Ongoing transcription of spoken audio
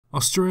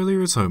Australia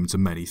is home to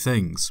many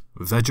things: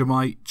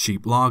 Vegemite,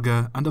 cheap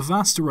lager, and a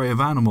vast array of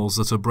animals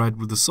that are bred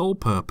with the sole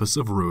purpose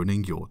of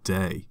ruining your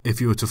day. If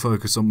you were to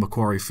focus on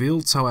Macquarie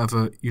Fields,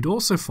 however, you'd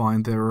also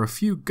find there are a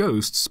few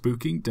ghosts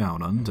spooking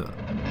down under.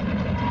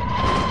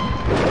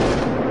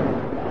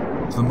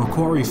 The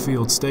Macquarie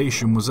Field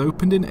station was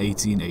opened in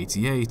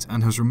 1888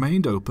 and has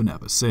remained open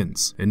ever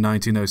since. In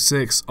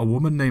 1906, a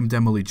woman named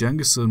Emily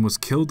Jengerson was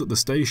killed at the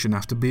station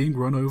after being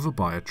run over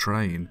by a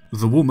train.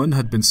 The woman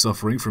had been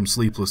suffering from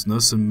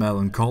sleeplessness and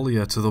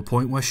melancholia to the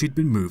point where she'd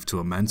been moved to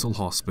a mental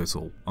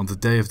hospital. On the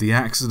day of the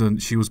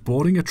accident, she was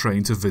boarding a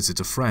train to visit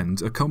a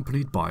friend,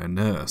 accompanied by a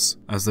nurse.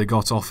 As they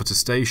got off at a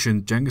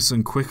station,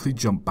 Jengerson quickly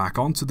jumped back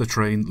onto the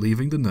train,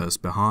 leaving the nurse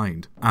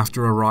behind.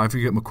 After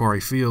arriving at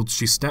Macquarie Fields,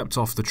 she stepped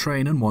off the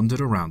train and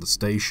wandered around the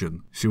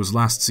station. She was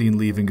last seen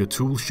leaving a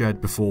tool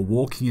shed before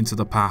walking into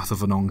the path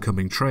of an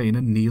oncoming train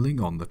and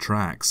kneeling on the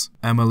tracks.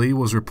 Emily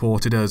was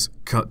reported as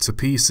cut to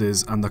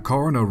pieces, and the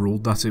coroner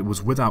ruled that it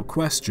was without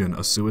question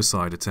a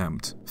suicide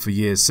attempt. For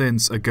years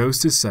since, a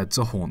ghost is said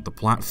to haunt the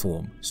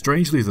platform.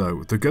 Strangely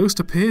though, the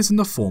ghost appears in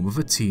the form of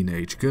a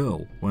teenage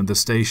girl. When the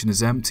station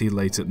is empty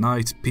late at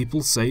night,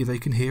 people say they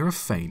can hear a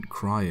faint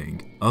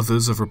crying.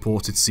 Others have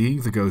reported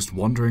seeing the ghost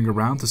wandering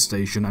around the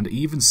station and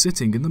even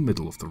sitting in the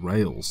middle of the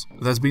rails.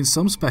 There's been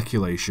some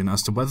speculation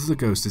as to whether the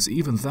ghost is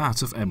even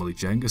that of Emily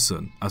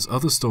Jengerson, as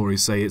other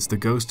stories say it's the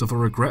ghost of a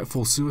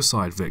regretful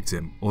suicide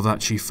victim, or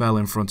that she fell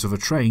in front of a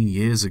train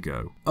years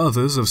ago.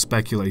 Others have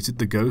speculated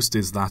the ghost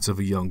is that of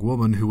a young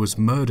woman who was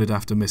murdered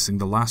after missing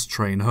the last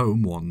train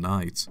home one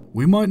night.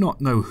 We might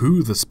not know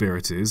who the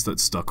spirit is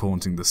that's stuck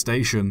haunting the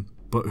station,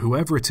 but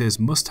whoever it is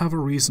must have a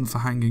reason for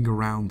hanging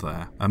around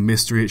there. A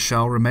mystery it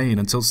shall remain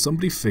until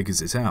somebody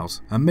figures it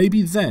out, and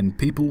maybe then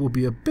people will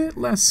be a bit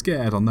less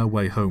scared on their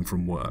way home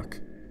from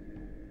work.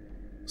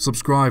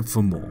 Subscribe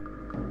for more.